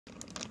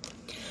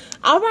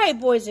All right,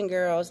 boys and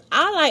girls,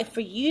 I'd like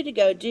for you to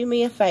go do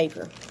me a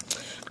favor.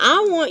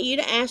 I want you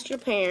to ask your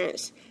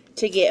parents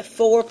to get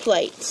 4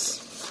 plates.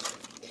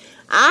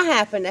 I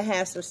happen to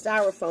have some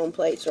styrofoam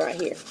plates right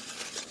here.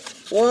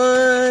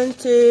 1,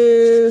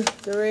 2,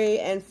 3,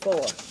 and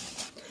 4.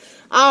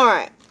 All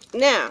right,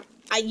 now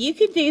you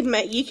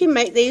can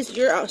make these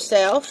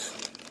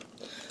yourself,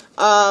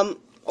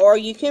 or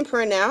you can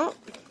print out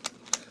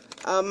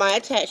my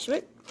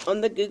attachment on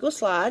the Google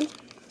slide.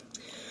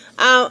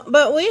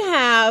 But we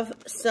have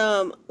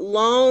some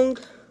long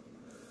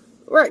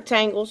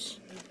rectangles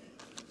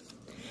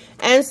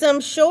and some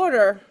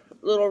shorter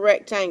little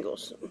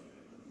rectangles.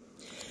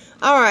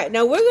 All right,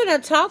 now we're going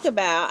to talk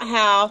about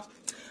how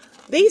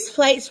these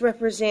plates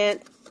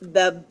represent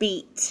the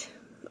beat,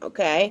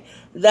 okay?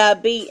 The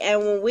beat, and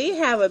when we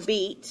have a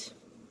beat,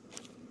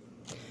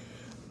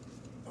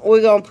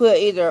 we're going to put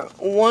either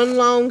one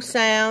long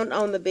sound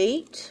on the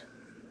beat,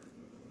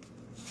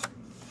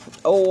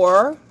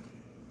 or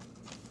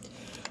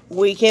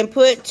we can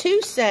put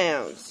 2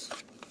 sounds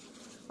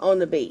on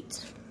the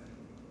beat,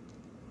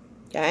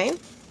 okay?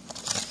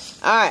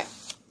 All right,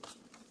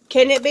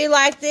 can it be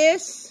like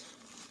this?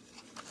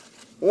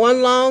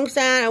 One long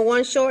sound and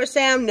one short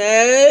sound?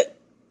 No,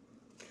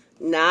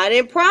 not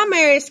in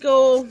primary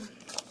school.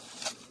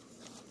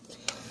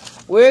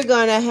 We're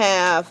going to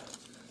have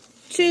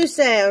 2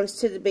 sounds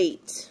to the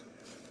beat.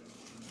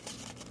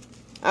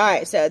 All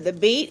right, so the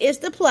beat is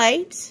the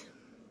plate,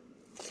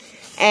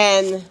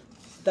 and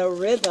the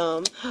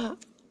rhythm are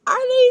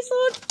these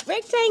little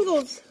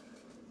rectangles.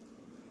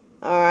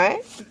 All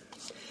right,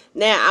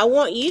 now I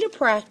want you to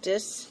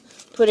practice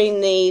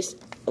putting these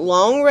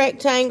long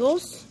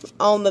rectangles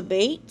on the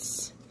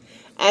beats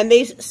and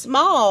these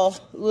small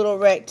little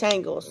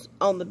rectangles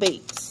on the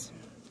beats.